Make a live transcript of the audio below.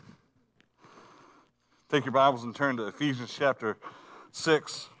Take your Bibles and turn to Ephesians chapter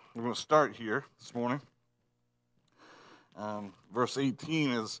 6. We're going to start here this morning. Verse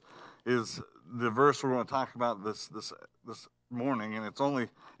 18 is the verse we're going to talk about this morning, and it's only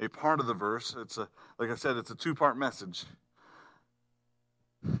a part of the verse. Like I said, it's a two-part message.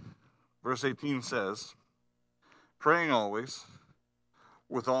 Verse 18 says, "Praying always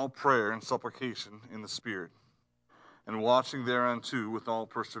with all prayer and supplication in the Spirit, and watching thereunto with all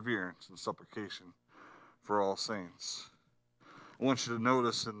perseverance and supplication for all saints." I want you to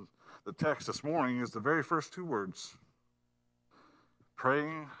notice in the text this morning is the very first two words.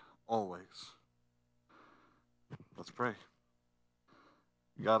 Praying always. Let's pray.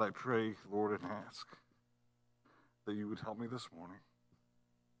 God, I pray, Lord, and ask that you would help me this morning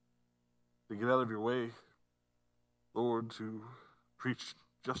to get out of your way, Lord, to preach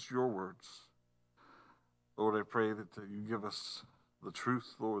just your words. Lord, I pray that you give us the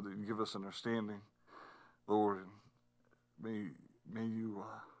truth, Lord, that you give us understanding, Lord, and may you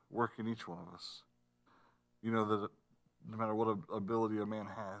work in each one of us. You know that no matter what ability a man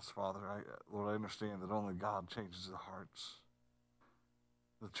has, Father, Lord, I understand that only God changes the hearts.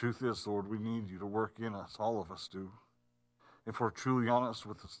 The truth is, Lord, we need you to work in us. All of us do. If we're truly honest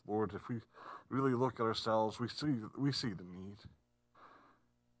with us, Lord, if we really look at ourselves, we see the need.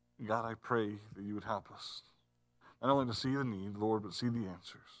 God, I pray that you would help us, not only to see the need, Lord, but see the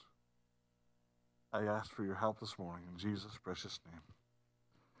answers. I ask for your help this morning in Jesus' precious name.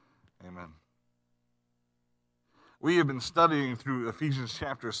 Amen. We have been studying through Ephesians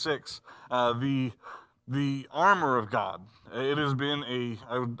chapter 6, the armor of God. It has been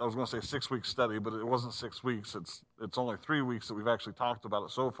I was going to say 6-week study, but it wasn't 6 weeks. It's only 3 weeks that we've actually talked about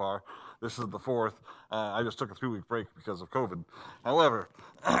it so far. This is the fourth. I just took a 3-week break because of COVID. However,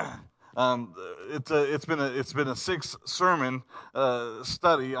 it's been a 6-sermon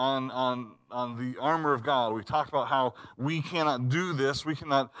study on the armor of God. We talked about how we cannot do this, we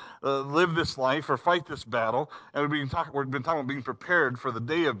cannot live this life or fight this battle, and we've been talking about being prepared for the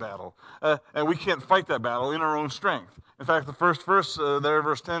day of battle, and we can't fight that battle in our own strength. In fact, the first verse there,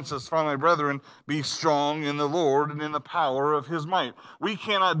 verse 10 says, "Finally, brethren, be strong in the Lord and in the power of his might." We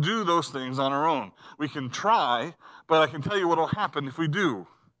cannot do those things on our own. We can try, but I can tell you what will happen if we do.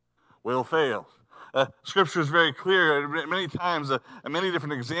 We'll fail. Scripture is very clear. Many times, many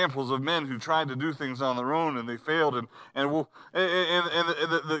different examples of men who tried to do things on their own and they failed. And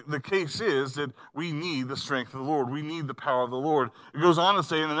the case is that we need the strength of the Lord. We need the power of the Lord. It goes on to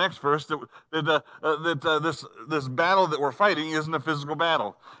say in the next verse that this battle that we're fighting isn't a physical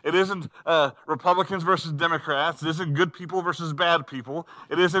battle. It isn't Republicans versus Democrats. It isn't good people versus bad people.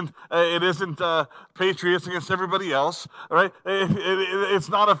 It isn't patriots against everybody else. Right? It's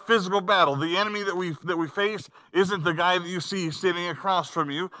not a physical battle. The enemy that we face isn't the guy that you see sitting across from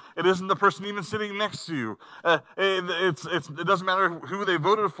you. It isn't the person even sitting next to you. It doesn't matter who they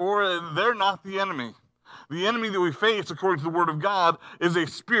voted for. They're not the enemy. The enemy that we face, according to the Word of God, is a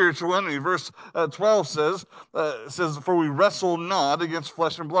spiritual enemy. Verse 12 says, "For we wrestle not against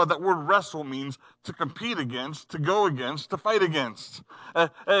flesh and blood." That word wrestle means to compete against, to go against, to fight against.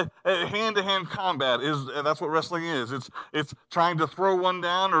 Hand-to-hand combat that's what wrestling is. It's trying to throw one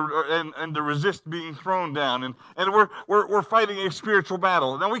down and to resist being thrown down. And we're fighting a spiritual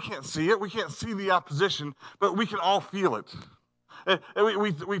battle. Now, we can't see it. We can't see the opposition, but we can all feel it.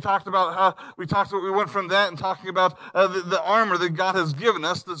 We talked about how we went from that and talking about the armor that God has given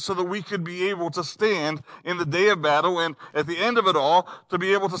us so that we could be able to stand in the day of battle, and at the end of it all to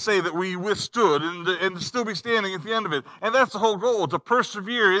be able to say that we withstood and still be standing at the end of it. And that's the whole goal, to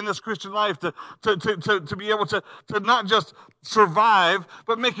persevere in this Christian life, to be able to not just survive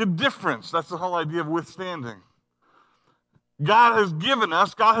but make a difference. That's the whole idea of withstanding. God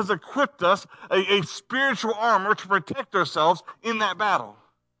has equipped us a spiritual armor to protect ourselves in that battle.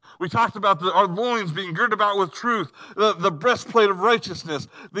 We talked about our loins being girded about with truth, the breastplate of righteousness,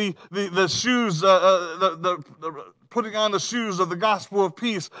 the shoes, putting on the shoes of the gospel of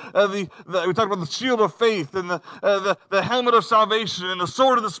peace. We talked about the shield of faith and the helmet of salvation and the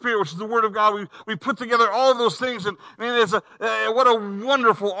sword of the Spirit, which is the Word of God. We put together all of those things, and man, what a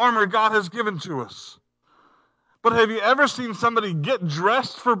wonderful armor God has given to us. But have you ever seen somebody get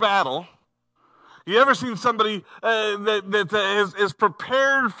dressed for battle? You ever seen somebody that is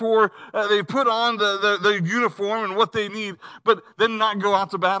prepared for, they put on the uniform and what they need, but then not go out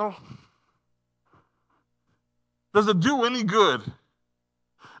to battle? Does it do any good?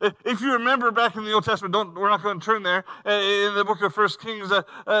 If you remember back in the Old Testament, we're not going to turn there. In the book of First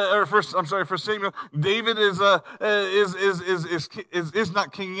Samuel, David is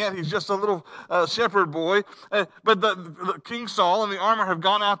not king yet. He's just a little shepherd boy. But the King Saul and the armor have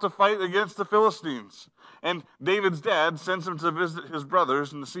gone out to fight against the Philistines. And David's dad sends him to visit his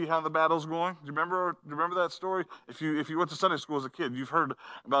brothers and to see how the battle's going. Do you remember that story? If you went to Sunday school as a kid, you've heard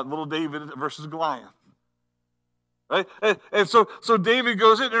about little David versus Goliath. Right? And so David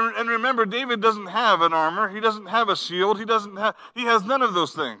goes in, and remember, David doesn't have an armor. He doesn't have a shield. He has none of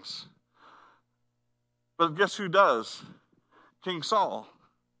those things. But guess who does? King Saul.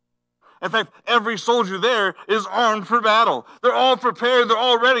 In fact, every soldier there is armed for battle. They're all prepared. They're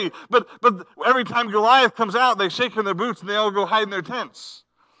all ready. But every time Goliath comes out, they shake in their boots and they all go hide in their tents.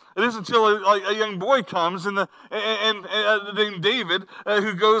 It isn't until a young boy comes named David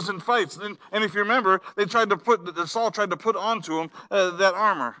who goes and fights. And if you remember, Saul tried to put onto him that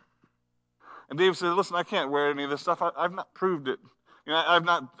armor. And David said, "Listen, I can't wear any of this stuff. I've not proved it. I've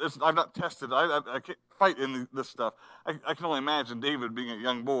not tested. I can't fight in this stuff." I can only imagine David being a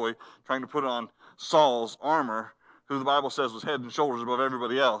young boy trying to put on Saul's armor, who the Bible says was head and shoulders above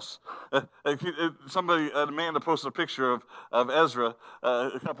everybody else. Amanda posted a picture of Ezra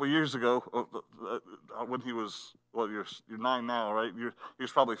a couple of years ago when he was, you're 9 now, right? He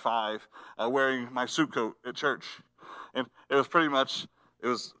was probably 5, wearing my suit coat at church. And it was pretty much,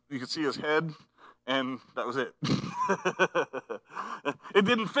 you could see his head, and that was it. It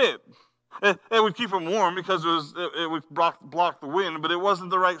didn't fit. It would keep him warm because it would block the wind, but it wasn't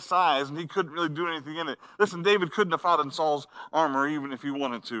the right size, and he couldn't really do anything in it. Listen, David couldn't have fought in Saul's armor even if he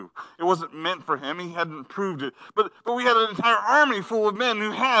wanted to. It wasn't meant for him. He hadn't proved it. But we had an entire army full of men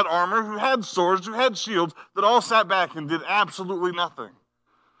who had armor, who had swords, who had shields, that all sat back and did absolutely nothing.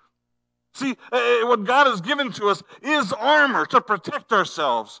 See, what God has given to us is armor to protect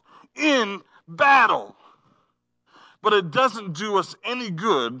ourselves in battle. But it doesn't do us any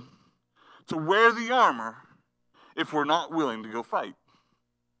good to wear the armor if we're not willing to go fight.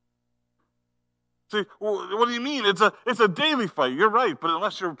 See, what do you mean? It's a daily fight. You're right, but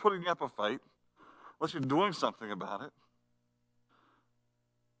unless you're putting up a fight, unless you're doing something about it.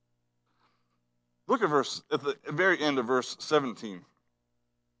 Look at the very end of verse 17.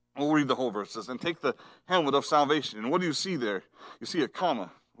 We'll read the whole verse. It says, "And take the helmet of salvation." And what do you see there? You see a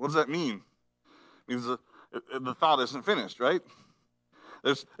comma. What does that mean? It means the thought isn't finished, right?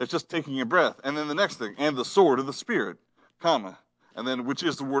 It's just taking a breath. And then the next thing, "and the sword of the Spirit," comma. And then, which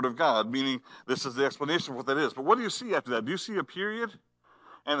is the word of God, meaning this is the explanation of what that is. But what do you see after that? Do you see a period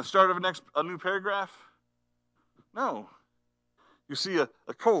and the start of a new paragraph? No. You see a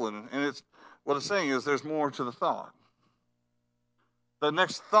colon, and what it's saying is there's more to the thought. The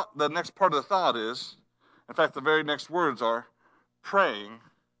next part of the thought is, in fact, the very next words are, praying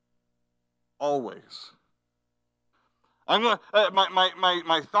always. I'm going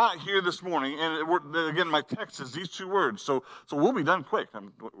my thought here this morning, and again, my text is these 2 words. So we'll be done quick.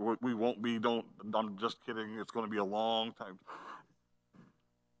 We won't be. I'm just kidding. It's going to be a long time.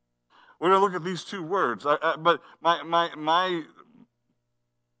 We're going to look at these 2 words. But my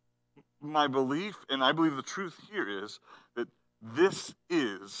belief, and I believe the truth here is that this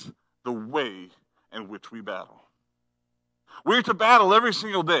is the way in which we battle. We're to battle every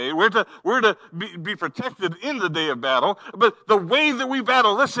single day. We're to be protected in the day of battle. But the way that we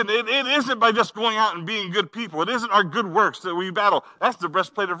battle, listen, it isn't by just going out and being good people. It isn't our good works that we battle. That's the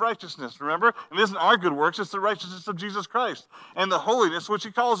breastplate of righteousness, remember? It isn't our good works. It's the righteousness of Jesus Christ and the holiness which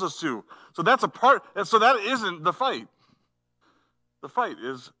he calls us to. So that's a part. So that isn't the fight. The fight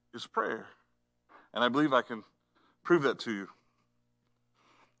is prayer. And I believe I can prove that to you.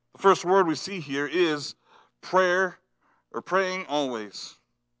 The first word we see here is prayer, or praying always.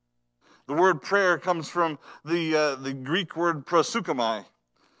 The word prayer comes from the Greek word proseuchomai.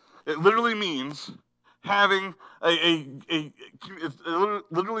 It literally means having it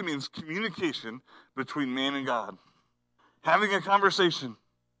literally means communication between man and God. Having a conversation.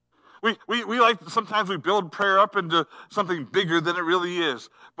 Sometimes we build prayer up into something bigger than it really is.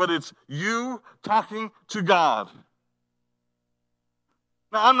 But it's you talking to God.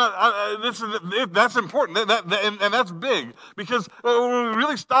 Now, that's important, and that's big, because when we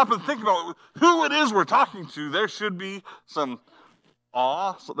really stop and think about who it is we're talking to, there should be some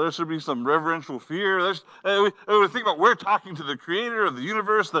awe, so there should be some reverential fear. We think about we're talking to the Creator of the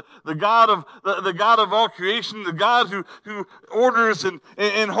universe, the God of all creation, the God who orders and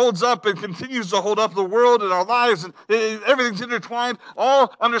holds up and continues to hold up the world and our lives, and everything's intertwined.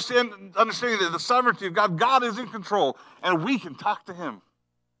 All understanding that the sovereignty of God, God is in control, and we can talk to Him.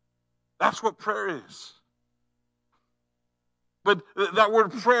 That's what prayer is. But that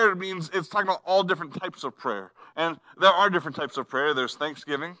word prayer means it's talking about all different types of prayer. And there are different types of prayer. There's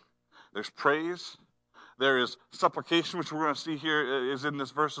thanksgiving, there's praise, there is supplication, which we're going to see here is in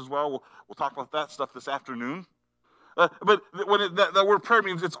this verse as well. We'll talk about that stuff this afternoon. But when that word prayer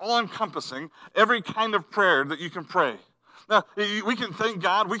means it's all-encompassing, every kind of prayer that you can pray. Now, we can thank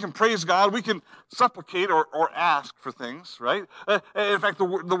God, we can praise God, we can supplicate or ask for things, right? In fact, the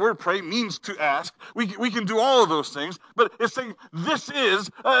word pray means to ask. We can do all of those things, but it's saying this is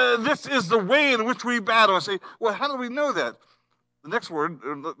the way in which we battle. I say, well, how do we know that? The next word,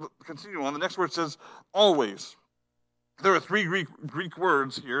 continue on, the next word says always. There are three Greek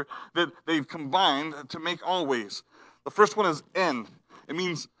words here that they've combined to make always. The first one is en. It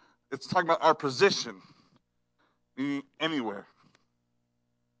means, it's talking about our position, meaning anywhere.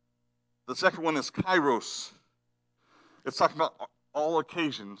 The second one is kairos. It's talking about all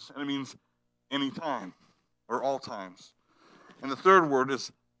occasions, and it means anytime or all times. And the third word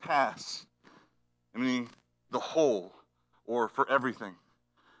is pas, meaning the whole or for everything.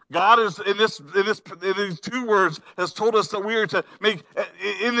 God is in these two words has told us that we are to make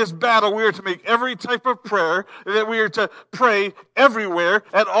in this battle we are to make every type of prayer, that we are to pray everywhere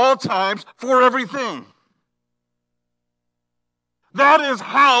at all times for everything. That is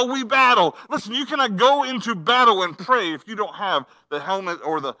how we battle. Listen, you cannot go into battle and pray if you don't have the helmet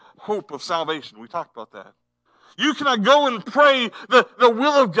or the hope of salvation. We talked about that. You cannot go and pray the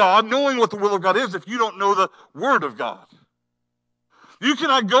will of God, knowing what the will of God is, if you don't know the Word of God. You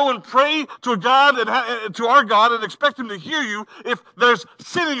cannot go and pray to God and to our God and expect Him to hear you if there's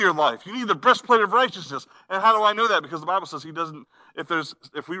sin in your life. You need the breastplate of righteousness. And how do I know that? Because the Bible says He doesn't.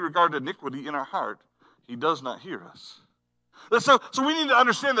 If we regard iniquity in our heart, He does not hear us. So we need to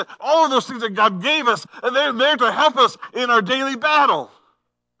understand that all of those things that God gave us, and they're there to help us in our daily battle.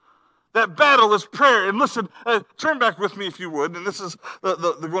 That battle is prayer. And listen, turn back with me if you would. And this is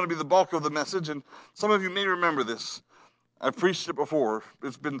going to be the bulk of the message. And some of you may remember this. I've preached it before.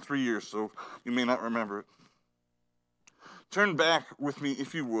 It's been 3 years, so you may not remember it. Turn back with me,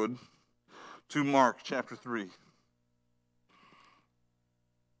 if you would, to Mark chapter 3.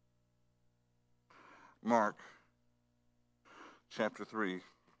 Mark chapter 3.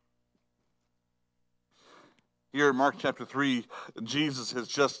 Here in Mark chapter 3, Jesus has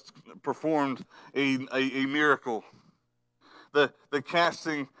just performed a miracle. The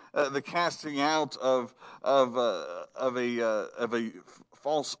casting out of a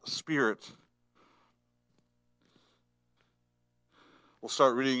false spirit. We'll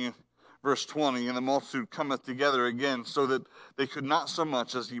start reading in verse 20. And the multitude cometh together again, so that they could not so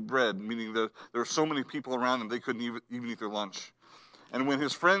much as eat bread, meaning that there were so many people around them they couldn't even eat their lunch. And when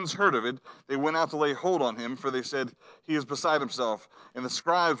his friends heard of it, they went out to lay hold on him, for they said, He is beside himself. And the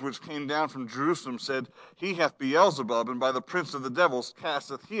scribes which came down from Jerusalem said, He hath Beelzebub, and by the prince of the devils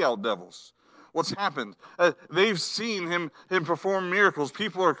casteth he out devils. What's happened? They've seen him perform miracles.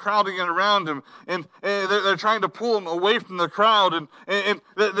 People are crowding in around him, and they're trying to pull him away from the crowd. And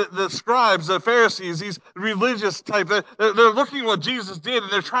the scribes, the Pharisees, these religious type, they're looking at what Jesus did,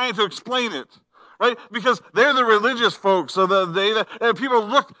 and they're trying to explain it. Right? Because they're the religious folks. So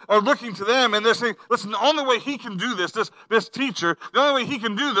people are looking to them, and they're saying, listen, the only way he can do this teacher, the only way he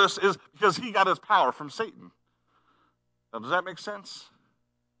can do this is because he got his power from Satan. Now, does that make sense?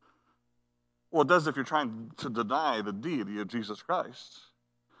 Well, it does if you're trying to deny the deity of Jesus Christ.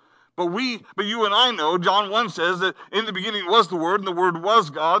 But you and I know, John 1 says that in the beginning was the Word, and the Word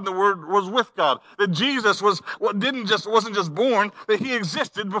was God, and the Word was with God. That Jesus wasn't just born, that he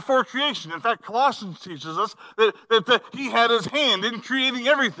existed before creation. In fact, Colossians teaches us that he had his hand in creating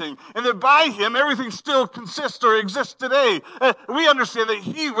everything, and that by him everything still consists or exists today. We understand that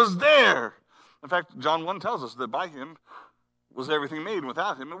he was there. In fact, John 1 tells us that by him was everything made, and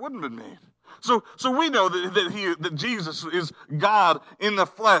without him it wouldn't have been made. So we know that Jesus is God in the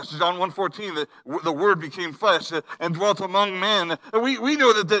flesh. John 1:14, that the Word became flesh and dwelt among men. We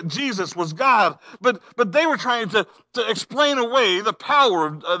know that Jesus was God, but they were trying to explain away the power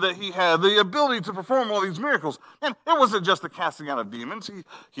that he had, the ability to perform all these miracles. And it wasn't just the casting out of demons.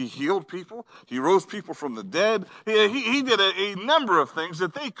 He healed people. He rose people from the dead. He did a number of things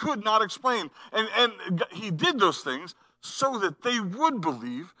that they could not explain. And he did those things so that they would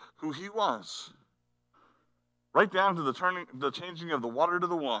believe who he was. Right down to the changing of the water to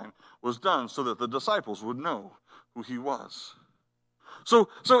the wine was done so that the disciples would know who he was. So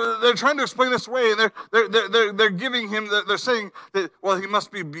they're trying to explain this away, and they're giving him, they're saying that, well, he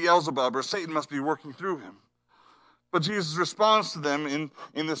must be Beelzebub, or Satan must be working through him. But Jesus responds to them in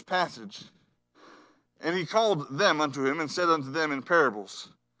this passage. And he called them unto him and said unto them in parables,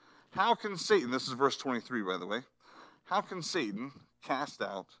 How can Satan, this is verse 23, by the way, how can Satan cast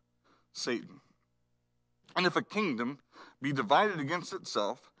out Satan? And if a kingdom be divided against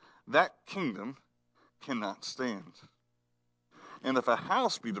itself, that kingdom cannot stand. And if a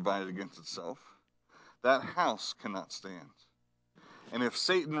house be divided against itself, that house cannot stand. And if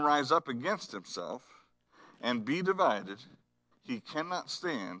Satan rise up against himself and be divided, he cannot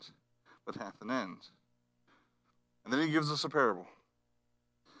stand, but hath an end. And then he gives us a parable.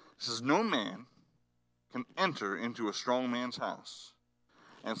 He says, no man can enter into a strong man's house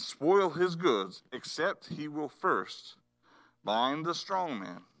and spoil his goods, except he will first bind the strong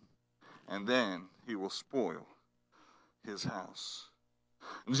man, and then he will spoil his house.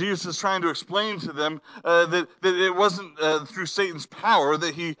 And Jesus is trying to explain to them that it wasn't through Satan's power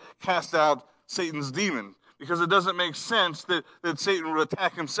that he cast out Satan's demon, because it doesn't make sense that Satan would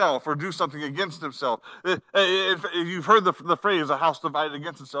attack himself or do something against himself. If you've heard the phrase, a house divided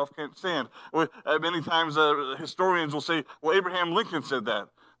against itself can't stand. Many times historians will say, well, Abraham Lincoln said that.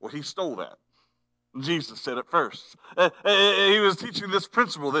 Well, he stole that. Jesus said it first. He was teaching this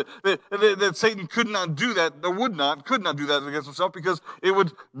principle that Satan could not do that, or could not do that against himself, because it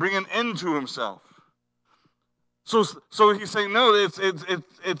would bring an end to himself. So he's saying, no,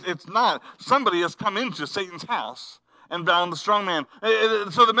 it's not. Somebody has come into Satan's house and bound the strong man.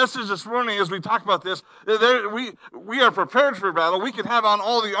 So the message this morning, as we talk about this, we are prepared for battle. We can have on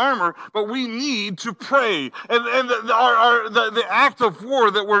all the armor, but we need to pray. And the act of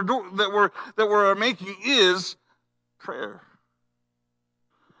war that we're making is prayer.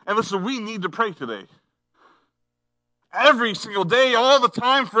 And listen, we need to pray today. Every single day, all the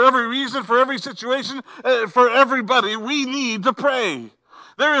time, for every reason, for every situation, for everybody, we need to pray.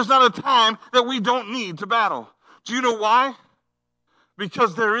 There is not a time that we don't need to battle. Do you know why?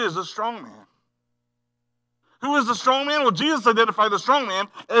 Because there is a strong man. Who is the strong man? Well, Jesus identified the strong man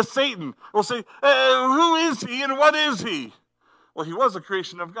as Satan. We'll say, who is he and what is he? Well, he was a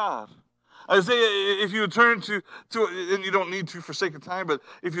creation of God. Isaiah, if you would turn to, and you don't need to for sake of time, but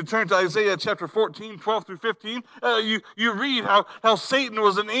if you turn to Isaiah chapter 14, 12 through 15, you read how Satan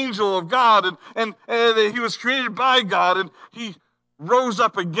was an angel of God, and he was created by God, and he rose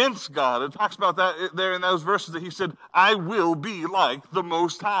up against God. It talks about that there in those verses that he said, I will be like the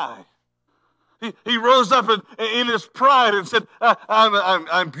Most High. He rose up in his pride and said,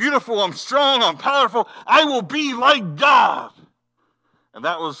 I'm beautiful, I'm strong, I'm powerful, I will be like God. And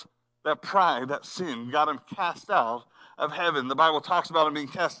that pride, that sin, got him cast out of heaven. The Bible talks about him being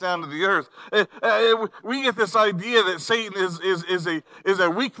cast down to the earth. We get this idea that Satan is a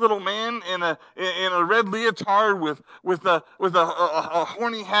weak little man in a red leotard with a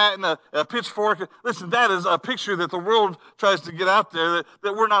horny hat and a pitchfork. Listen, that is a picture that the world tries to get out there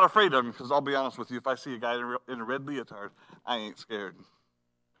that we're not afraid of. Because I'll be honest with you, if I see a guy in a red leotard, I ain't scared.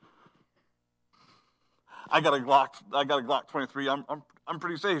 I got a Glock 23. I'm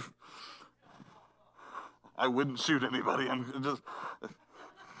pretty safe. I wouldn't shoot anybody.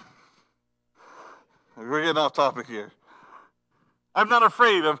 We're getting off topic here. I'm not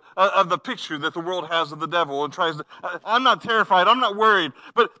afraid of the picture that the world has of the devil and tries to. I'm not terrified. I'm not worried.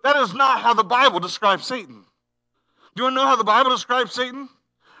 But that is not how the Bible describes Satan. Do you want to know how the Bible describes Satan?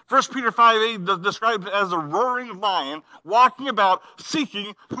 1 Peter 5:8 describes it as a roaring lion walking about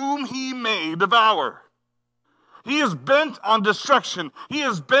seeking whom he may devour. He is bent on destruction. He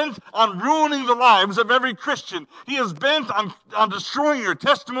is bent on ruining the lives of every Christian. He is bent on destroying your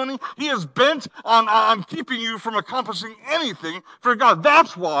testimony. He is bent on keeping you from accomplishing anything for God.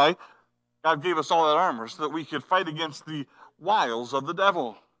 That's why God gave us all that armor, so that we could fight against the wiles of the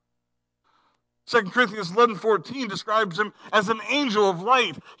devil. 2 Corinthians 11:14 describes him as an angel of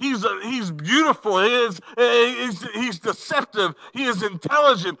light. He's beautiful. He's deceptive. He is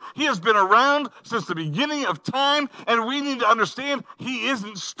intelligent. He has been around since the beginning of time, and we need to understand he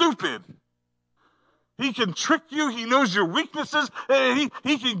isn't stupid. He can trick you. He knows your weaknesses.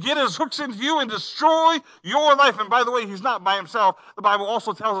 He can get his hooks into you and destroy your life. And by the way, he's not by himself. The Bible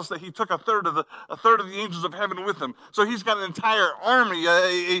also tells us that he took a third of the angels of heaven with him. So he's got an entire army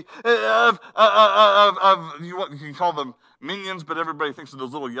of you can call them minions, but everybody thinks of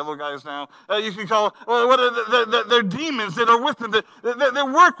those little yellow guys now. You can call they're demons that are with them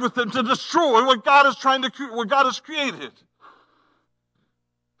that work with them to destroy what God has created.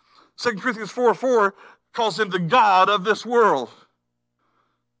 2 Corinthians 4:4 calls him the God of this world.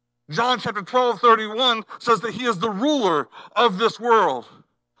 John chapter 12:31 says that he is the ruler of this world.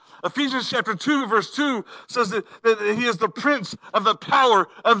 Ephesians chapter 2 verse 2 says that he is the prince of the power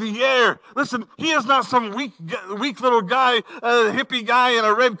of the air. Listen, he is not some weak little guy, hippie guy in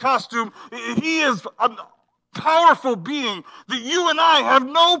a red costume. He is a powerful being that you and I have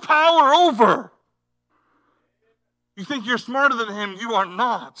no power over. You think you're smarter than him. You are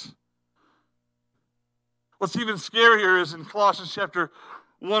not. What's even scarier is in Colossians chapter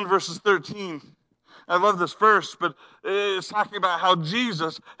 1, verses 13. I love this verse, but it's talking about how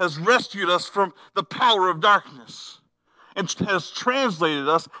Jesus has rescued us from the power of darkness and has translated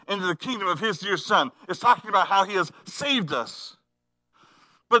us into the kingdom of his dear Son. It's talking about how he has saved us.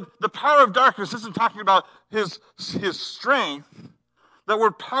 But the power of darkness isn't talking about his strength. That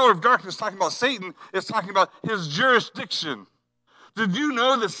word power of darkness is talking about Satan. It's talking about his jurisdiction. Did you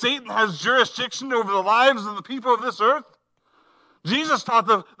know that Satan has jurisdiction over the lives of the people of this earth? Jesus taught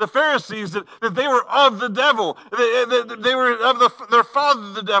the Pharisees that they were of the devil. They were of their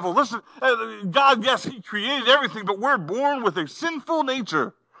father, the devil. Listen, God, yes, he created everything, but we're born with a sinful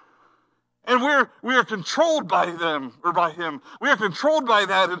nature. And we are controlled by them, or by him. We are controlled by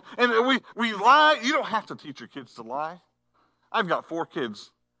that, and we lie. You don't have to teach your kids to lie. I've got 4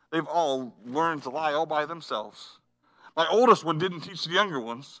 kids. They've all learned to lie all by themselves. My oldest one didn't teach the younger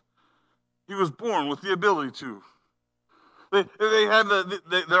ones. He was born with the ability to.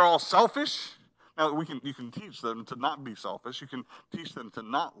 They're all selfish. Now you can teach them to not be selfish. You can teach them to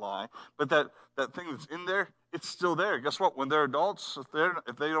not lie. But that thing that's in there, it's still there. Guess what? When they're adults,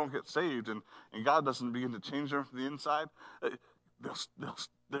 if they don't get saved and God doesn't begin to change them from the inside, they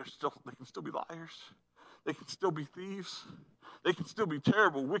can still be liars. They can still be thieves. They can still be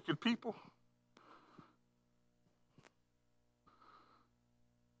terrible, wicked people.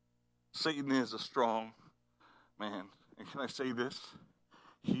 Satan is a strong man. And can I say this?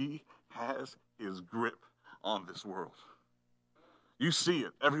 He has his grip on this world. You see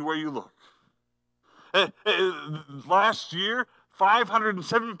it everywhere you look. Last year,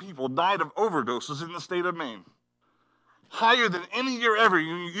 507 people died of overdoses in the state of Maine. Higher than any year ever.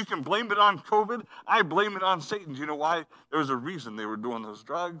 You can blame it on COVID. I blame it on Satan. Do you know why? There was a reason they were doing those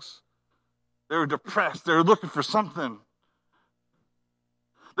drugs. They were depressed. They were looking for something.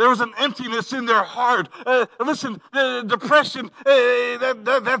 There was an emptiness in their heart. Listen, depression,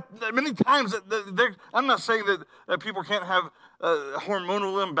 that many times, I'm not saying that people can't have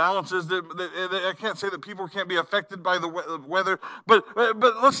hormonal imbalances. I can't say that people can't be affected by the weather. But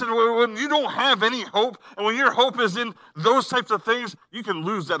listen, when you don't have any hope, and when your hope is in those types of things, you can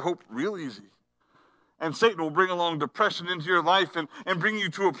lose that hope real easy. And Satan will bring along depression into your life and bring you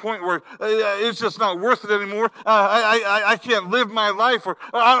to a point where it's just not worth it anymore. I can't live my life, or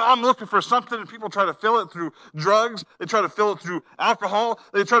I'm looking for something, and people try to fill it through drugs. They try to fill it through alcohol.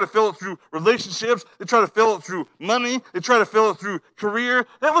 They try to fill it through relationships. They try to fill it through money. They try to fill it through career.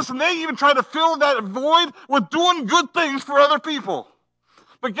 And listen, they even try to fill that void with doing good things for other people.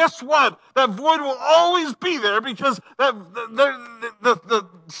 But guess what? That void will always be there because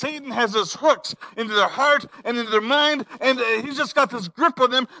Satan has his hooks into their heart and into their mind, and he's just got this grip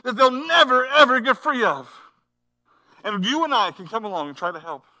on them that they'll never, ever get free of. And you and I can come along and try to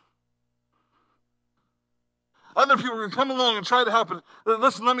help. Other people can come along and try to help.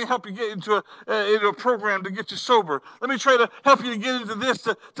 Listen, let me help you get into a program to get you sober. Let me try to help you get into this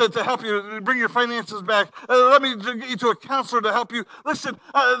to help you bring your finances back. Let me get you to a counselor to help you. Listen,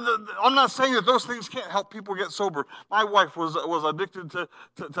 I'm not saying that those things can't help people get sober. My wife was addicted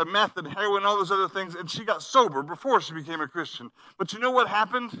to meth and heroin and all those other things, and she got sober before she became a Christian. But you know what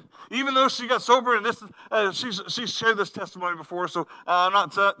happened? Even though she got sober, and she's shared this testimony before, so I'm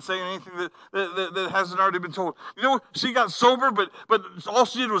not saying anything that hasn't already been told. You know, she got sober, but all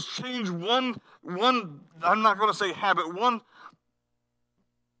she did was change one, I'm not going to say habit, one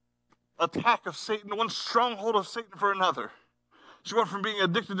attack of Satan, one stronghold of Satan for another. She went from being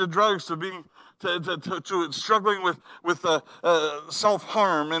addicted to drugs to being to struggling with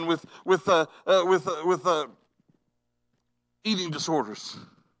self-harm and with eating disorders.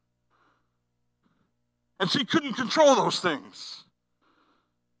 And she couldn't control those things.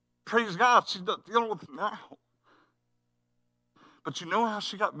 Praise God, she's dealing with it now. But you know how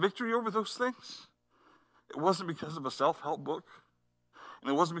she got victory over those things? It wasn't because of a self-help book. And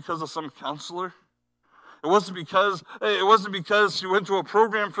it wasn't because of some counselor. It wasn't because she went to a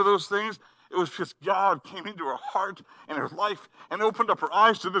program for those things. It was because God came into her heart and her life and opened up her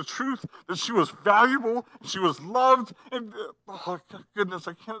eyes to the truth that she was valuable, and she was loved, and oh goodness,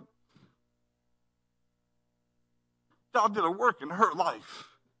 I can't. God did a work in her life.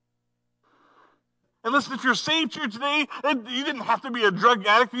 And listen, if you're saved here today, you didn't have to be a drug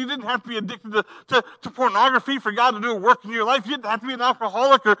addict. You didn't have to be addicted to pornography for God to do a work in your life. You didn't have to be an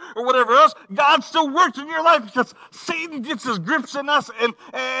alcoholic or whatever else. God still works in your life because Satan gets his grips in us,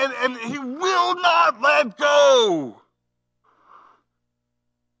 and he will not let go.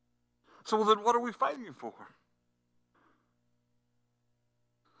 So then what are we fighting for?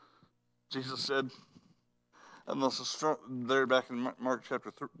 Jesus said, Unless there back in Mark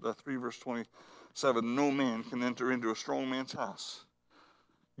chapter 3, verse 27, no man can enter into a strong man's house.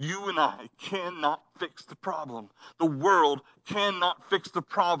 You and I cannot fix the problem. The world cannot fix the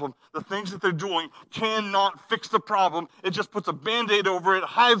problem. The things that they're doing cannot fix the problem. It just puts a Band-Aid over it,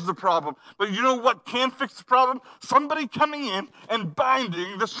 hides the problem. But you know what can fix the problem? Somebody coming in and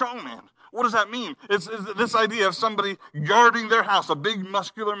binding the strong man. What does that mean? It's this idea of somebody guarding their house, a big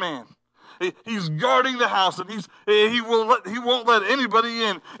muscular man. He's guarding the house, and he won't let anybody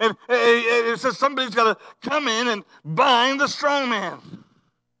in. And it says somebody's got to come in and bind the strong man.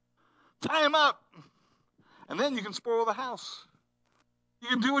 Tie him up, and then you can spoil the house. You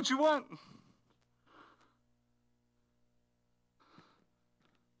can do what you want.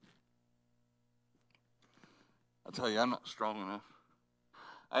 I'll tell you, I'm not strong enough.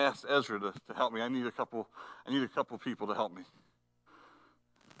 I asked Ezra to help me. I need a couple people to help me.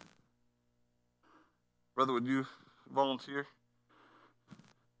 Brother, would you volunteer?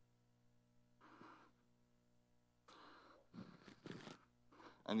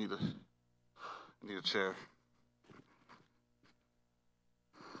 I need a chair.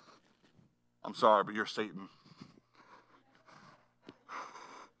 I'm sorry, but you're Satan.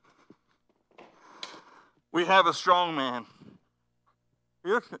 We have a strong man.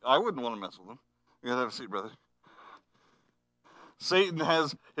 I wouldn't want to mess with him. You gotta have a seat, brother. Satan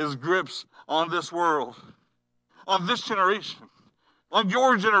has his grips on this world, on this generation, on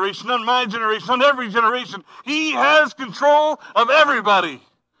your generation, on my generation, on every generation. He has control of everybody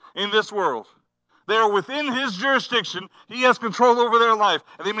in this world. They are within his jurisdiction. He has control over their life.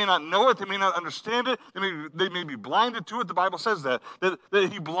 And they may not know it. They may not understand it. They may be blinded to it. The Bible says that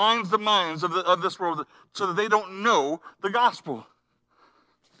he blinds the minds of this world so that they don't know the gospel.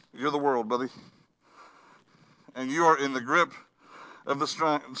 You're the world, buddy. And you are in the grip of the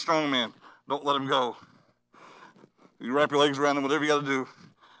strong man. Don't let him go. You wrap your legs around him, whatever you got to do.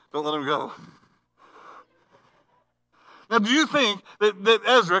 Don't let him go. Now, do you think that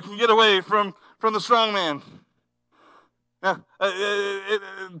Ezra can get away from the strong man? Now,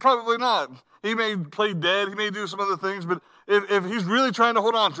 probably not. He may play dead. He may do some other things. But if he's really trying to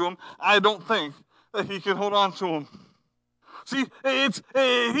hold on to him, I don't think that he can hold on to him. See,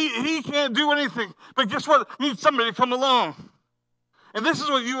 he can't do anything. But guess what? He needs somebody to come along. And this is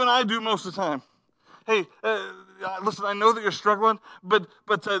what you and I do most of the time. Hey, listen, I know that you're struggling, but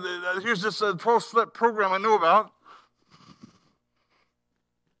here's this 12-step program I know about.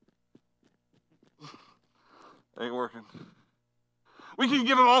 Ain't working. We can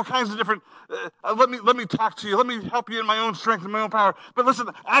give him all kinds of different, let me talk to you. Let me help you in my own strength and my own power. But listen,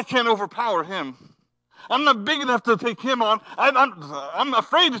 I can't overpower him. I'm not big enough to take him on. I'm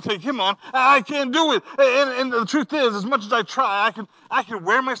afraid to take him on. I can't do it. And the truth is, as much as I try, I can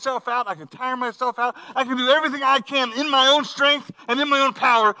wear myself out. I can tire myself out. I can do everything I can in my own strength and in my own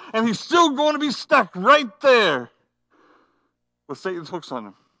power, and he's still going to be stuck right there with Satan's hooks on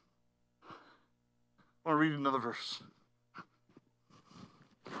him. I want to read another verse.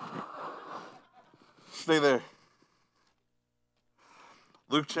 Stay there.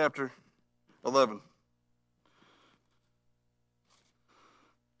 Luke chapter 11.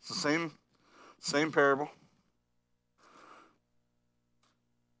 It's the same parable.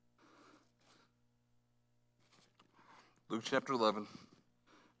 Luke chapter 11.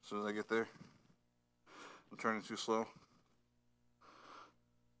 As soon as I get there, I'm turning too slow.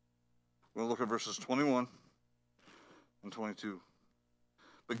 We'll look at verses 21 and 22.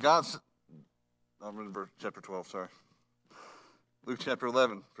 But I'm in chapter 12, sorry. Luke chapter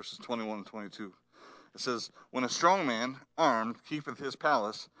 11, verses 21 and 22. It says, when a strong man, armed, keepeth his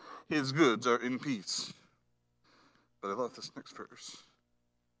palace, his goods are in peace. But I love this next verse.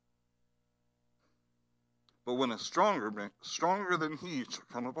 But when a stronger than he shall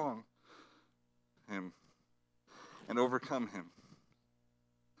come upon him and overcome him,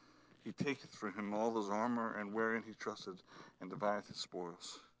 he taketh from him all his armor and wherein he trusted, and divideth his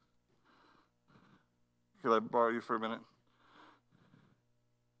spoils. Could I borrow you for a minute?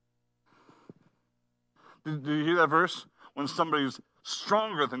 Did you hear that verse? When somebody's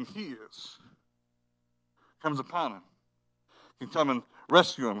stronger than he is comes upon him, he can come and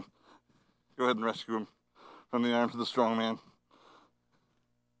rescue him. Go ahead and rescue him from the arms of the strong man.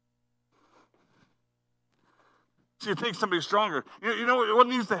 See, it takes somebody stronger. You know what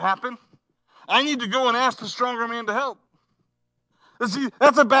needs to happen? I need to go and ask the stronger man to help. See,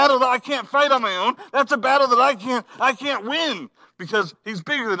 that's a battle that I can't fight on my own. That's a battle that I can't win because he's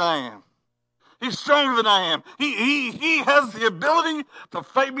bigger than I am. He's stronger than I am. He has the ability to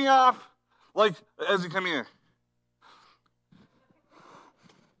fight me off like as he come here.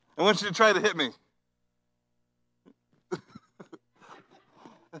 I want you to try to hit me.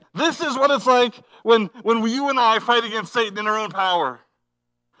 This is what it's like when you and I fight against Satan in our own power,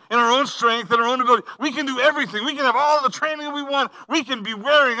 in our own strength, in our own ability. We can do everything. We can have all the training we want. We can be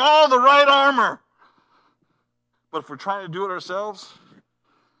wearing all the right armor. But if we're trying to do it ourselves,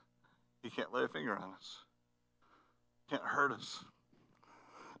 he can't lay a finger on us. He can't hurt us.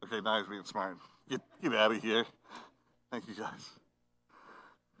 Okay, now he's being smart. Get out of here. Thank you, guys.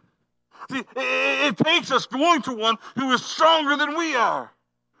 See, it takes us going to one who is stronger than we are.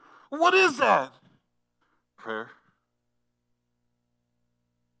 What is that? Prayer.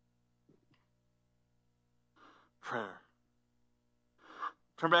 Prayer.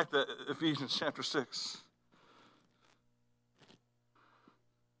 Turn back to Ephesians chapter 6.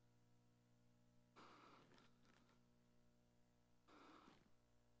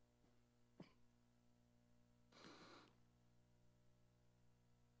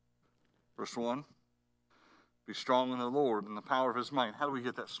 Verse 1. Be strong in the Lord and the power of his might. How do we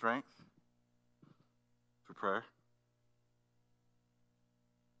get that strength? Through prayer.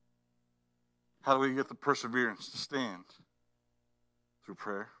 How do we get the perseverance to stand? Through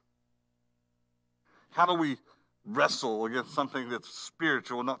prayer. How do we wrestle against something that's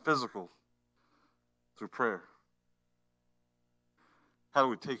spiritual, not physical? Through prayer. How do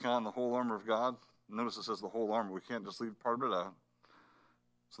we take on the whole armor of God? Notice it says the whole armor. We can't just leave part of it out.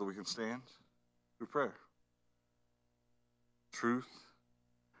 So that we can stand? Through prayer. Truth,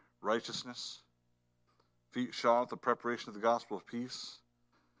 righteousness, feet shod with the preparation of the gospel of peace,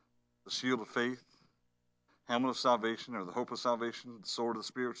 the shield of faith, helmet of salvation, or the hope of salvation, the sword of the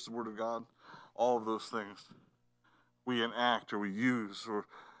Spirit, which is the word of God. All of those things we enact or we use, or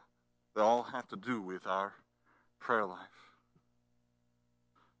they all have to do with our prayer life.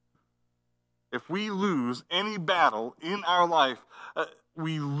 If we lose any battle in our life,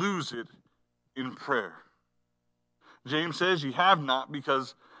 we lose it in prayer. James says, "Ye have not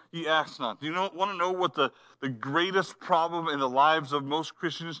because ye ask not." Do you want to know what the greatest problem in the lives of most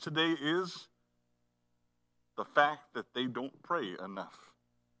Christians today is? The fact that they don't pray enough.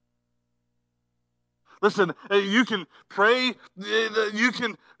 Listen, you can pray.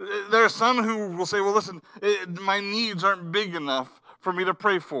 There are some who will say, well, listen, my needs aren't big enough for me to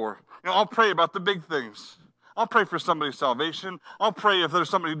pray for. I'll pray about the big things. I'll pray for somebody's salvation. I'll pray if there's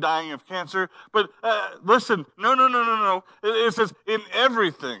somebody dying of cancer. But listen, no. It says in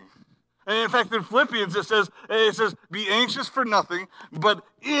everything. And in fact, in Philippians, it says, be anxious for nothing, but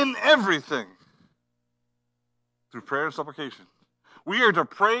in everything. Through prayer and supplication. We are to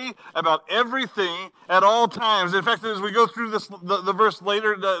pray about everything at all times. In fact, as we go through the verse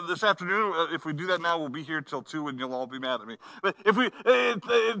later this afternoon, if we do that now, we'll be here till 2 and you'll all be mad at me. But if we're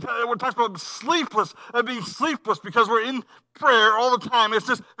talking about sleepless, being sleepless because we're in prayer all the time. It's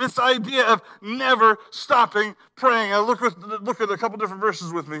just this idea of never stopping praying. Look at a couple different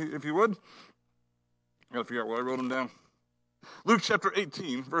verses with me, if you would. I got to figure out where I wrote them down. Luke chapter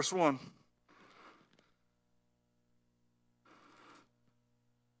 18, verse 1.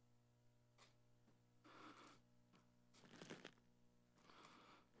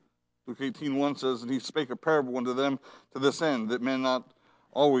 Luke 18:1 says, and he spake a parable unto them to this end, that men not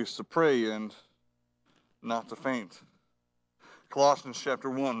always to pray and not to faint. Colossians chapter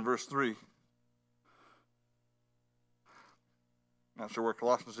 1, verse 3. Not sure where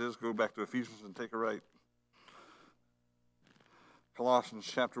Colossians is. Go back to Ephesians and take a right. Colossians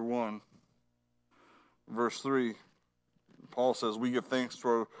chapter 1, verse 3. Paul says, we give thanks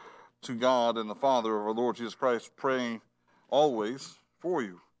to God and the Father of our Lord Jesus Christ, praying always for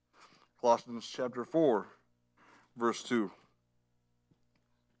you. Colossians chapter 4, verse 2.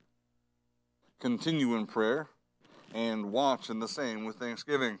 Continue in prayer and watch in the same with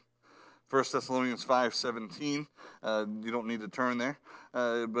thanksgiving. 1 Thessalonians 5:17. You don't need to turn there,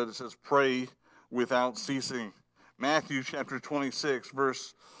 but it says pray without ceasing. Matthew chapter 26,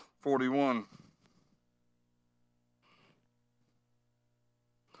 verse 41.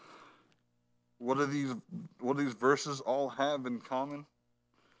 What do these verses all have in common?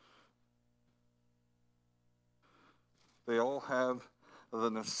 They all have the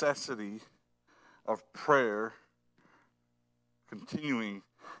necessity of prayer, continuing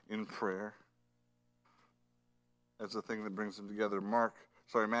in prayer, as the thing that brings them together.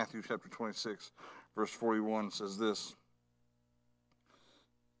 Matthew chapter 26, verse 41 says this.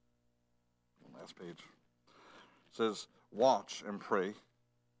 Last page. It says, watch and pray,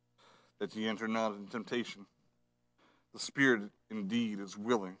 that ye enter not into temptation. The spirit indeed is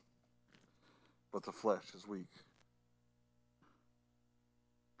willing, but the flesh is weak.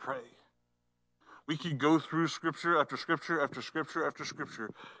 Pray. We could go through scripture after scripture after scripture after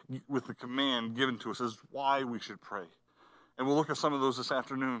scripture with the command given to us as why we should pray. And we'll look at some of those this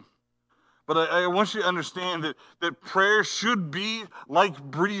afternoon. But I want you to understand that prayer should be like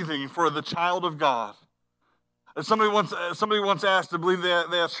breathing for the child of God. Somebody once asked, I believe they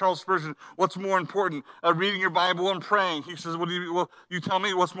asked Charles Spurgeon, what's more important, reading your Bible and praying? He says, well, you tell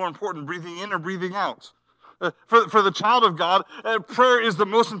me what's more important, breathing in or breathing out? For the child of God, prayer is the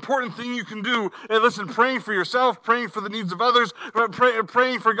most important thing you can do. Listen, praying for yourself, praying for the needs of others,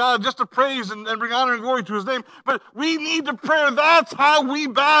 praying for God just to praise and bring honor and glory to his name. But we need to pray. That's how we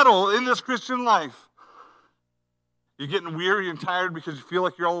battle in this Christian life. You're getting weary and tired because you feel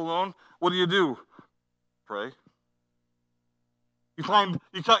like you're all alone. What do? Pray. You find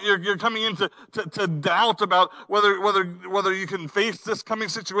you're coming into to doubt about whether you can face this coming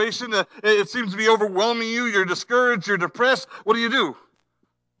situation. It seems to be overwhelming you. You're discouraged. You're depressed. What do?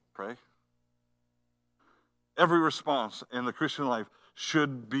 Pray. Every response in the Christian life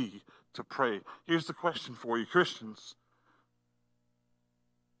should be to pray. Here's the question for you, Christians.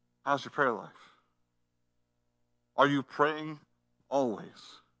 How's your prayer life? Are you praying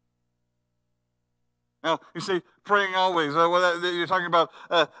always? Now, you say, praying always. You're talking about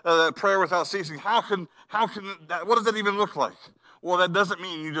prayer without ceasing. How can that, what does that even look like? Well, that doesn't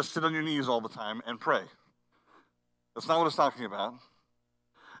mean you just sit on your knees all the time and pray. That's not what it's talking about.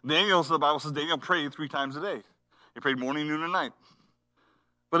 The Bible says Daniel prayed 3 times a day. He prayed morning, noon, and night.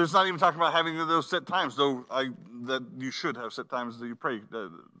 But it's not even talking about having those set times, though that you should have set times that you pray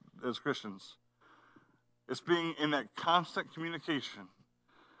as Christians. It's being in that constant communication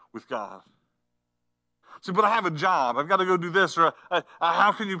with God. See, but I have a job. I've got to go do this. Or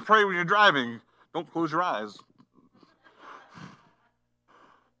how can you pray when you're driving? Don't close your eyes.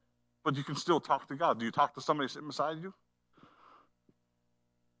 But you can still talk to God. Do you talk to somebody sitting beside you?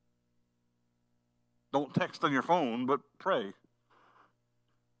 Don't text on your phone, but pray.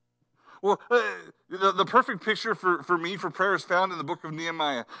 Well, the perfect picture for me for prayer is found in the book of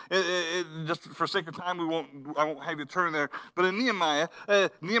Nehemiah. Just for sake of time, I won't have you turn there. But in Nehemiah,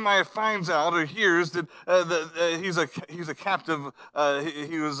 Nehemiah finds out or hears that he's a captive.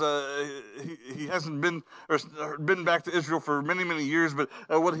 He hasn't been back to Israel for many years. But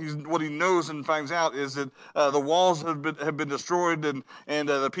what he knows and finds out is that the walls have been destroyed and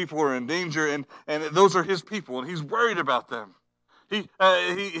the people are in danger and those are his people and he's worried about them. He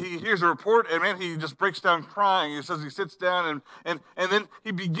hears a report, and man, he just breaks down crying. He says he sits down, and then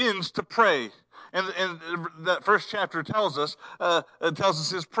he begins to pray. And that first chapter tells us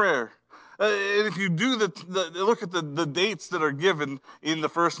his prayer. And if you do look at the dates that are given in the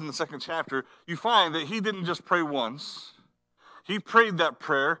first and the second chapter, you find that he didn't just pray once. He prayed that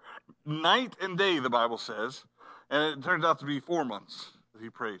prayer night and day, the Bible says, and it turns out to be 4 months that he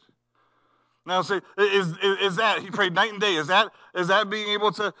prayed. Now, say, is that he prayed night and day? Is that being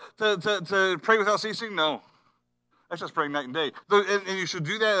able to pray without ceasing? No, that's just praying night and day. And you should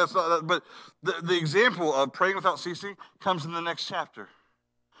do that. That's not, but the example of praying without ceasing comes in the next chapter,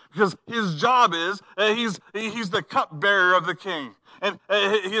 because his job is he's the cupbearer of the king, and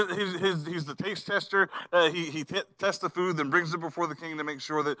he's the taste tester. He tests the food, then brings it before the king to make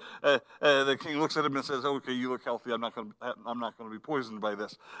sure that the king looks at him and says, "Okay, you look healthy. I'm not going to be poisoned by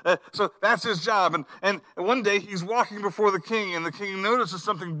this." So that's his job. And one day he's walking before the king, and the king notices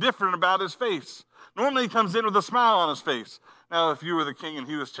something different about his face. Normally he comes in with a smile on his face. Now, if you were the king and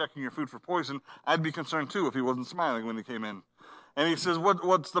he was checking your food for poison, I'd be concerned too if he wasn't smiling when he came in. And he says,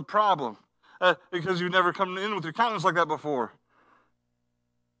 what's the problem? Because you've never come in with your countenance like that before.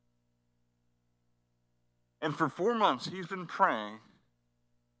 And for 4 months, he's been praying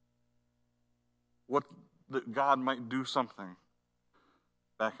that God might do something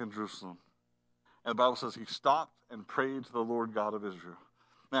back in Jerusalem. And the Bible says he stopped and prayed to the Lord God of Israel.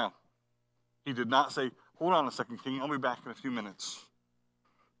 Now, he did not say, "Hold on a second, king, I'll be back in a few minutes."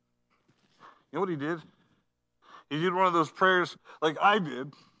 You know what he did? He did one of those prayers like I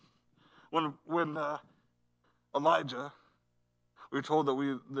did when Elijah, we were told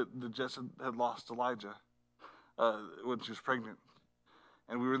that Jesse had lost Elijah when she was pregnant,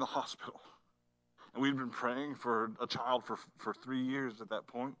 and we were in the hospital. And we'd been praying for a child for 3 years at that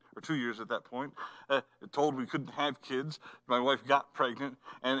point, or 2 years at that point. Told we couldn't have kids. My wife got pregnant,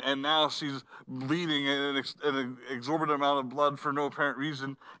 and now she's bleeding an exorbitant amount of blood for no apparent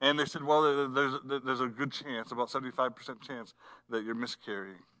reason. And they said, well, there's a good chance, about 75% chance, that you're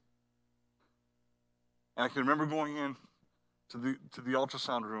miscarrying. And I can remember going in to the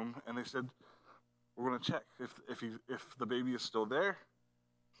ultrasound room, and they said, we're going to check if the baby is still there,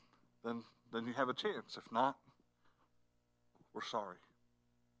 then you have a chance. If not, we're sorry.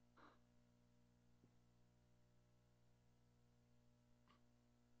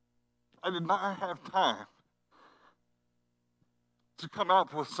 I did not have time to come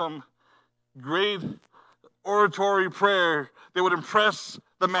up with some great oratory prayer that would impress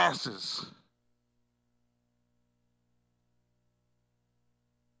the masses.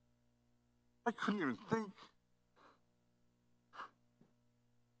 I couldn't even think.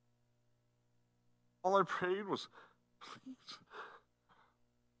 All I prayed was, please,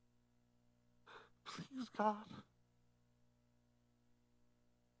 please, God.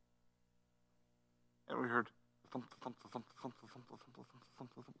 And we heard thump, thump, thump, thump, thump, thump, thump, thump,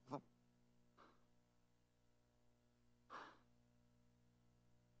 thump, thump, thump.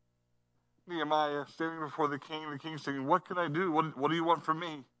 Nehemiah standing before the king saying, what can I do? What do you want from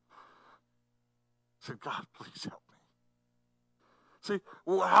me? He said, God, please help me. See,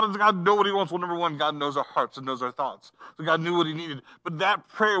 well, how does God know what he wants? Well, number one, God knows our hearts and knows our thoughts. So God knew what he needed. But that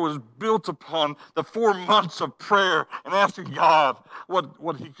prayer was built upon the 4 months of prayer and asking God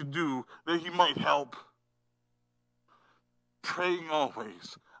what he could do, that he might help. Praying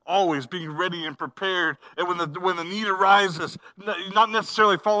always being ready and prepared. And when the need arises, not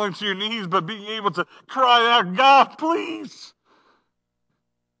necessarily falling to your knees, but being able to cry out, God, please.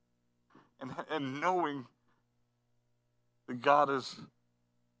 And knowing that God is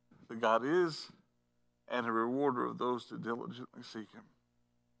and a rewarder of those that diligently seek him.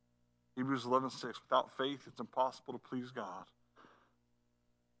 Hebrews 11:6, without faith it's impossible to please God.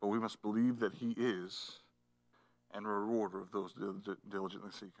 But we must believe that he is and a rewarder of those that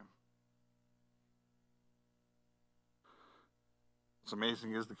diligently seek him. What's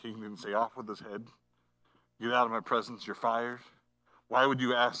amazing is the king didn't say, off with his head. Get out of my presence, you're fired. Why would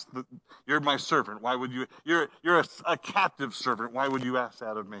you ask? You're my servant. Why would you? You're a captive servant. Why would you ask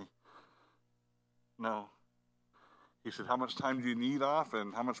that of me? No. He said, how much time do you need off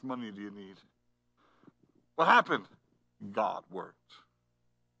and how much money do you need? What happened? God worked.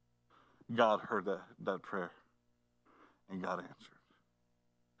 God heard that prayer and God answered.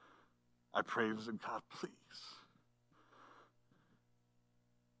 I prayed and said, God, please.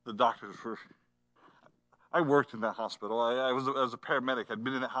 The doctors were... I worked in that hospital. I was a paramedic. I'd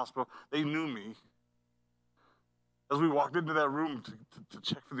been in that hospital. They knew me. As we walked into that room to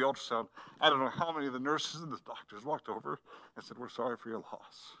check for the ultrasound, I don't know how many of the nurses and the doctors walked over and said, we're sorry for your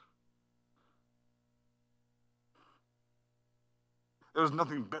loss. There was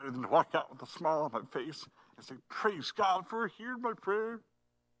nothing better than to walk out with a smile on my face and say, praise God for hearing my prayer.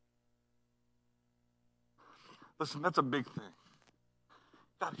 Listen, that's a big thing.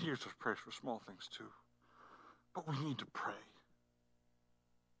 God hears our prayers for small things too. But we need to pray.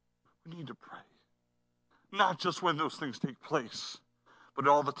 We need to pray. Not just when those things take place, but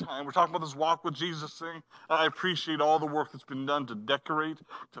all the time. We're talking about this walk with Jesus thing. I appreciate all the work that's been done to decorate,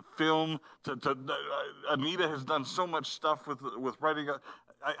 to film, Anita has done so much stuff with writing.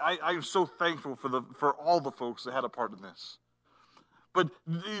 I'm so thankful for all the folks that had a part in this. But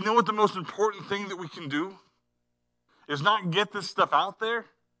you know what the most important thing that we can do is not get this stuff out there,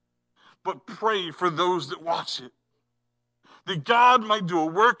 but pray for those that watch it. That God might do a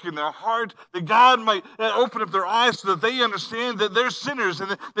work in their heart, that God might open up their eyes so that they understand that they're sinners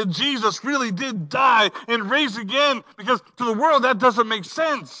and that Jesus really did die and raise again, because to the world that doesn't make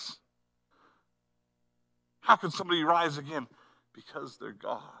sense. How can somebody rise again? Because they're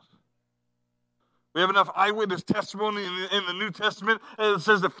God. We have enough eyewitness testimony in the New Testament. It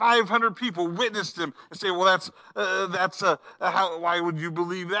says that 500 people witnessed him and say, well, why would you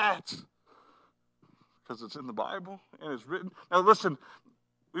believe that? Because it's in the Bible and it's written. Now listen,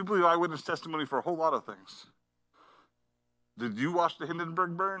 we believe eyewitness testimony for a whole lot of things. Did you watch the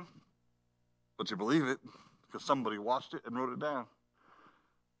Hindenburg burn? But you believe it because somebody watched it and wrote it down.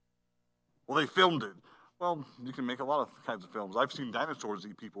 Well, they filmed it. Well, you can make a lot of kinds of films. I've seen dinosaurs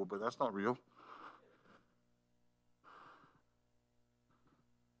eat people, but that's not real.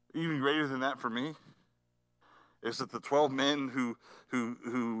 Even greater than that for me is that the 12 men who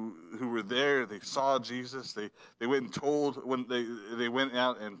were there, they saw Jesus. They went and told, when they went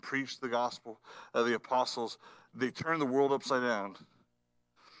out and preached the gospel, the apostles, they turned the world upside down,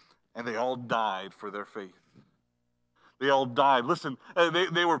 and they all died for their faith. They all died. Listen,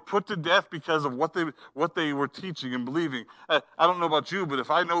 they were put to death because of what they were teaching and believing. I don't know about you, but if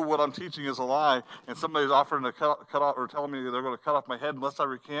I know what I'm teaching is a lie, and somebody's offering to cut off or telling me they're going to cut off my head unless I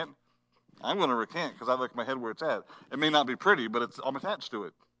recant, I'm going to recant because I like my head where it's at. It may not be pretty, but I'm attached to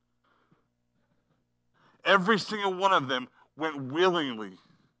it. Every single one of them went willingly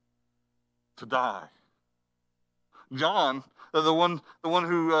to die. John, the one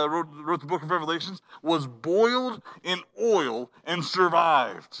who wrote the book of Revelations, was boiled in oil and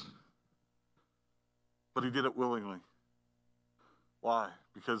survived. But he did it willingly. Why?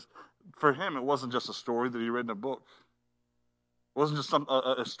 Because for him, it wasn't just a story that he read in a book. It wasn't just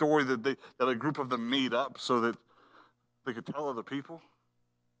a story that a group of them made up so that they could tell other people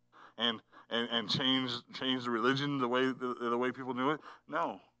and change the religion the way people knew it.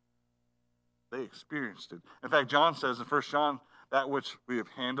 No, they experienced it. In fact, John says in 1 John, that which we have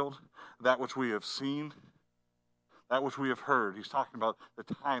handled, that which we have seen, that which we have heard. He's talking about the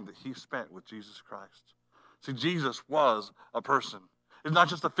time that he spent with Jesus Christ. See, Jesus was a person. It's not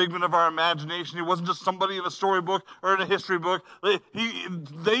just a figment of our imagination. He wasn't just somebody in a storybook or in a history book.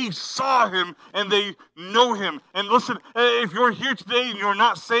 They saw him and they know him. And listen, if you're here today and you're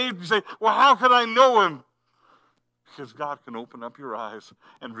not saved, you say, well, how can I know him? Because God can open up your eyes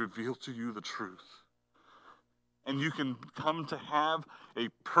and reveal to you the truth. And you can come to have a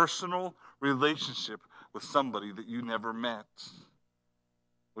personal relationship with somebody that you never met.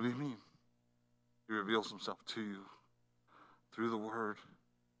 What do you mean? He reveals himself to you through the Word.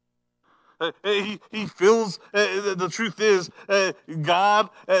 He fills, the truth is, God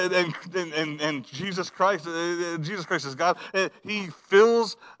and Jesus Christ, Jesus Christ is God. He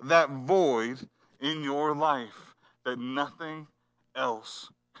fills that void in your life that nothing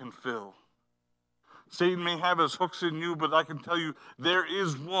else can fill. Satan may have his hooks in you, but I can tell you there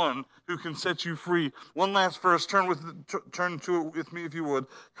is one who can set you free. One last verse, turn to it with me if you would.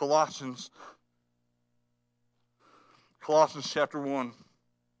 Colossians chapter 1.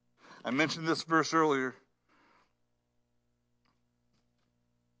 I mentioned this verse earlier.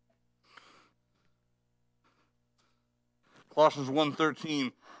 Colossians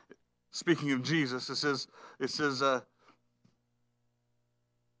 1:13, speaking of Jesus, it says,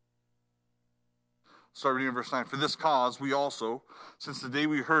 start reading verse 9. For this cause we also, since the day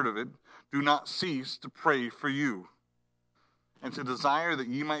we heard of it, do not cease to pray for you, and to desire that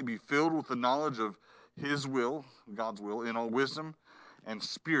ye might be filled with the knowledge of his will, God's will, in all wisdom and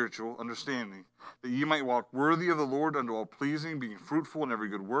spiritual understanding, that ye might walk worthy of the Lord unto all pleasing, being fruitful in every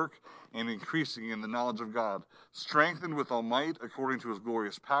good work, and increasing in the knowledge of God, strengthened with all might according to his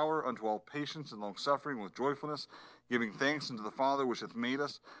glorious power, unto all patience and longsuffering with joyfulness, giving thanks unto the Father which hath made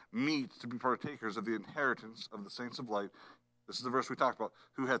us meet to be partakers of the inheritance of the saints of light. This is the verse we talked about,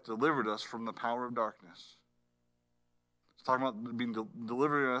 who hath delivered us from the power of darkness. It's talking about being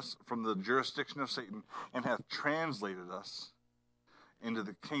delivering us from the jurisdiction of Satan, and hath translated us into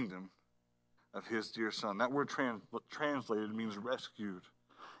the kingdom of his dear Son. That word translated means rescued.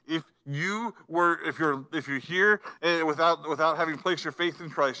 If you're here without having placed your faith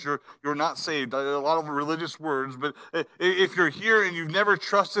in Christ, you're not saved. A lot of religious words, but if you're here and you've never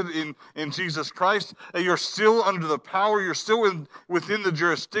trusted in Jesus Christ, you're still under the power. You're still within the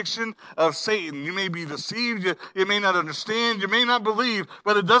jurisdiction of Satan. You may be deceived. You may not understand. You may not believe,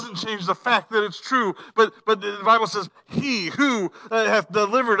 but it doesn't change the fact that it's true. But the Bible says, "He who hath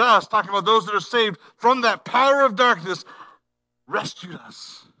delivered us," talking about those that are saved from that power of darkness, rescued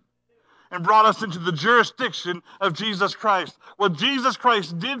us and brought us into the jurisdiction of Jesus Christ. What Jesus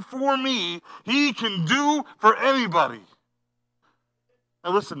Christ did for me, he can do for anybody.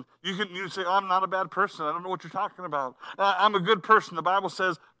 Now listen, you say, I'm not a bad person. I don't know what you're talking about. I'm a good person. The Bible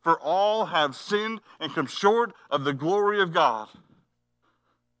says, for all have sinned and come short of the glory of God.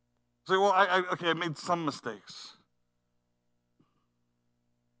 Say, well, I made some mistakes.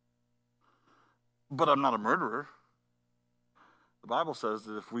 But I'm not a murderer. The Bible says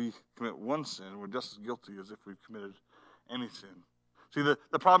that if we commit one sin, we're just as guilty as if we've committed any sin. See,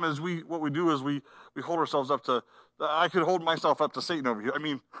 the problem is what we do is we hold ourselves up to, I could hold myself up to Satan over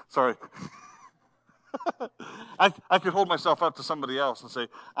here. Sorry. I could hold myself up to somebody else and say,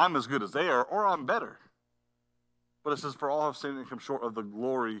 I'm as good as they are, or I'm better. But it says, for all have sinned and come short of the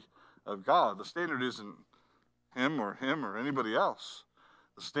glory of God. The standard isn't him or anybody else.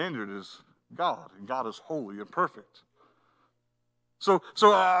 The standard is God, and God is holy and perfect. So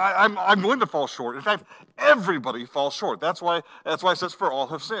I'm going to fall short. In fact, everybody falls short. That's why it says, for all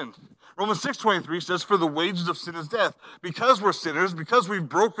have sinned. Romans 6:23 says, for the wages of sin is death. Because we're sinners, because we've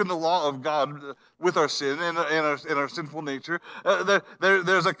broken the law of God with our sin and our sinful nature,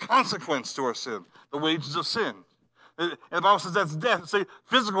 there's a consequence to our sin, the wages of sin. And the Bible says that's death. Say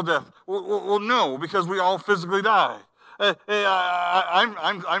physical death. Well, no, because we all physically die.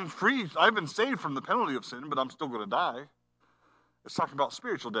 I'm free. I've been saved from the penalty of sin, but I'm still going to die. It's talking about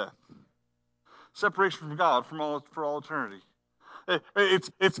spiritual death, separation from God for all eternity.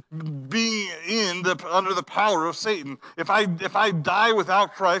 It's being under the power of Satan. If I die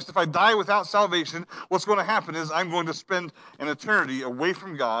without Christ, if I die without salvation, what's going to happen is I'm going to spend an eternity away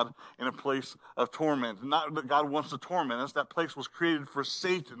from God in a place of torment. Not that God wants to torment us. That place was created for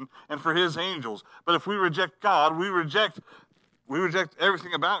Satan and for his angels. But if we reject God, we reject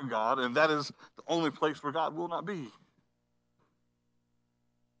everything about God, and that is the only place where God will not be.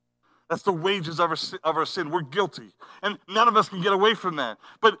 That's the wages of our sin. We're guilty. And none of us can get away from that.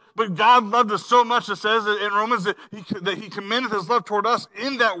 But God loved us so much, it says in Romans, that he commended his love toward us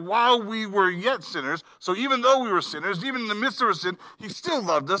in that while we were yet sinners, so even though we were sinners, even in the midst of our sin, he still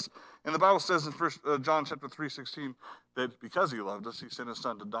loved us. And the Bible says in John chapter 3:16 that because he loved us, he sent his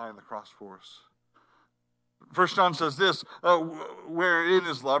son to die on the cross for us. First John says this, wherein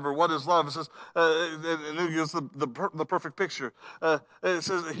is love, or what is love? It says, and then it gives the perfect picture. It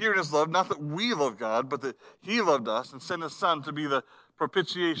says, herein is love, not that we love God, but that he loved us and sent his son to be the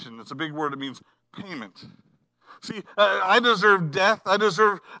propitiation. It's a big word. It means payment. See, I deserve death. I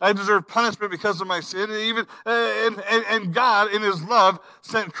deserve punishment because of my sin. And God, in his love,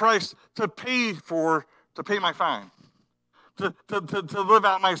 sent Christ to pay my fine, to live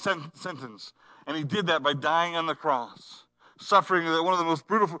out my sentence. And he did that by dying on the cross, suffering one of the most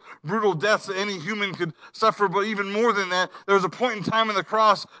brutal deaths that any human could suffer. But even more than that, there was a point in time on the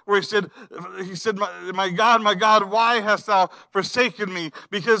cross where he said, my God, why hast thou forsaken me?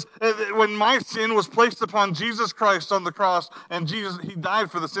 Because when my sin was placed upon Jesus Christ on the cross, and he died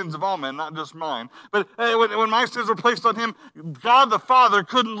for the sins of all men, not just mine. But when my sins were placed on him, God the Father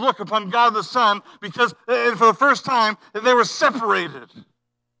couldn't look upon God the Son, because for the first time, they were separated.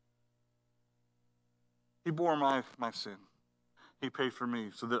 He bore my sin. He paid for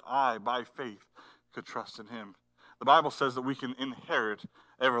me so that I, by faith, could trust in him. The Bible says that we can inherit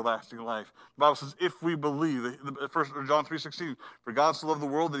everlasting life. The Bible says if we believe, John 3:16, for God so loved the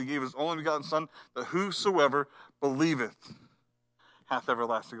world that he gave his only begotten Son, that whosoever believeth hath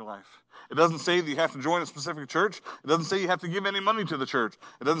everlasting life. It doesn't say that you have to join a specific church. It doesn't say you have to give any money to the church.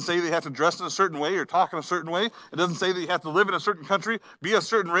 It doesn't say that you have to dress in a certain way or talk in a certain way. It doesn't say that you have to live in a certain country, be a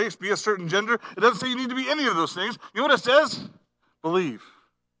certain race, be a certain gender. It doesn't say you need to be any of those things. You know what it says? Believe.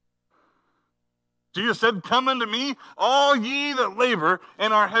 Jesus said, come unto me, all ye that labor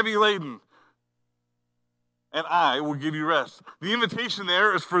and are heavy laden, and I will give you rest. The invitation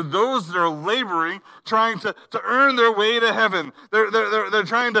there is for those that are laboring, trying to earn their way to heaven. They're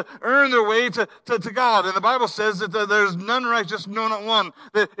trying to earn their way to God. And the Bible says that there's none righteous, no, not one.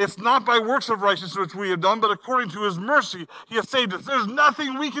 That it's not by works of righteousness which we have done, but according to his mercy, he has saved us. There's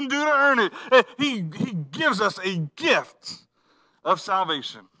nothing we can do to earn it. He gives us a gift of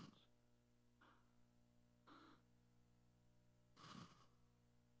salvation.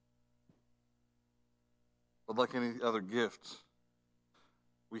 But like any other gift,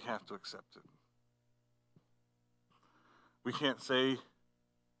 we have to accept it. We can't say,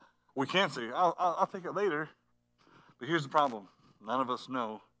 I'll take it later. But here's the problem. None of us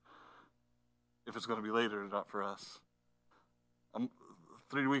know if it's going to be later or not for us.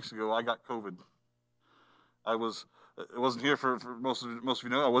 3 weeks ago, I got COVID. I wasn't here for most of you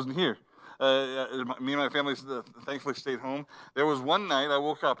know, I wasn't here. Me and my family thankfully stayed home. There was one night I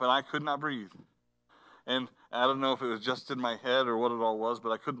woke up and I could not breathe. And I don't know if it was just in my head or what it all was, but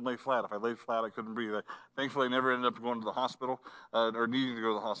I couldn't lay flat. If I laid flat, I couldn't breathe. Thankfully, I never ended up going to the hospital or needing to go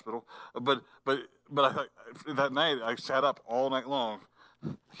to the hospital. But that night, I sat up all night long.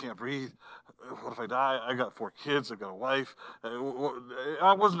 I can't breathe. What if I die? I got 4 kids. I got a wife.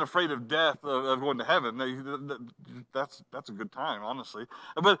 I wasn't afraid of death, of going to heaven. That's a good time, honestly.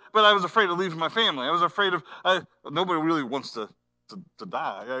 But I was afraid of leaving my family. I was afraid of nobody really wants to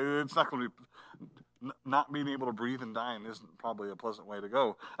die. It's not going to be. Not being able to breathe and dying isn't probably a pleasant way to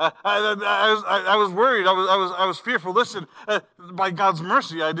go. I was worried. I was fearful. Listen, by God's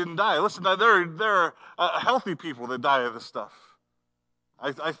mercy, I didn't die. Listen, there are healthy people that die of this stuff.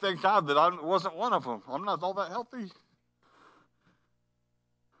 I thank God that I wasn't one of them. I'm not all that healthy.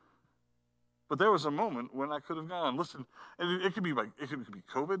 But there was a moment when I could have gone. Listen, and it could be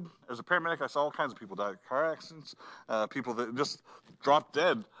COVID. As a paramedic, I saw all kinds of people die in car accidents, people that just dropped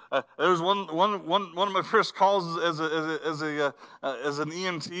dead. There was one of my first calls as an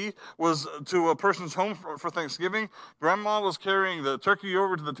EMT was to a person's home for Thanksgiving. Grandma was carrying the turkey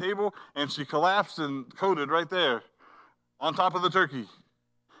over to the table, and she collapsed and coded right there on top of the turkey.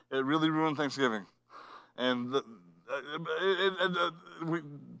 It really ruined Thanksgiving, and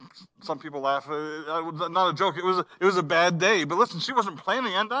some people laugh. Not a joke. It was a bad day. But listen, she wasn't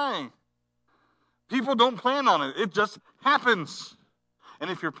planning on dying. People don't plan on it. It just happens. And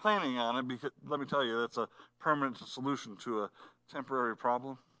if you're planning on it, because let me tell you, that's a permanent solution to a temporary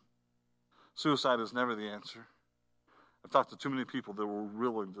problem. Suicide is never the answer. I've talked to too many people that were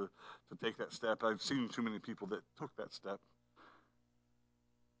willing to take that step. I've seen too many people that took that step.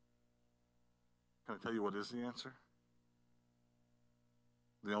 Can I tell you what is the answer?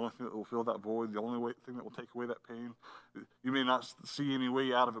 The only thing that will fill that void, the only thing that will take away that pain. You may not see any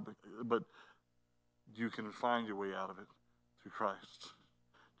way out of it, but you can find your way out of it through Christ.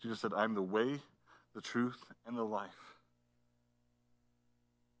 Jesus said, I'm the way, the truth, and the life.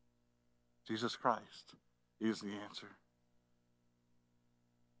 Jesus Christ is the answer.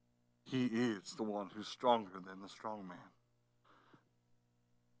 He is the one who's stronger than the strong man.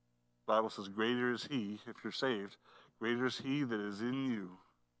 The Bible says, greater is he, if you're saved, greater is he that is in you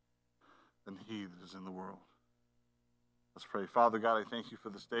than he that is in the world. Let's pray. Father God, I thank you for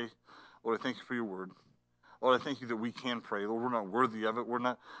this day. Lord, I thank you for your word. Lord, I thank you that we can pray. Lord, we're not worthy of it. We're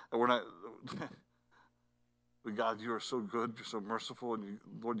not, but God, you are so good. You're so merciful. And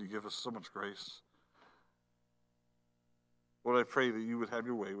Lord, you give us so much grace. Lord, I pray that you would have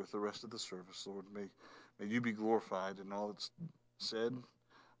your way with the rest of the service, Lord. May you be glorified in all that's said,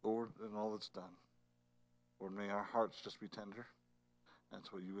 Lord, and all that's done. Lord, may our hearts just be tender.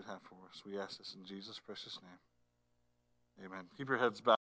 That's what you would have for us. We ask this in Jesus' precious name. Amen. Keep your heads bowed.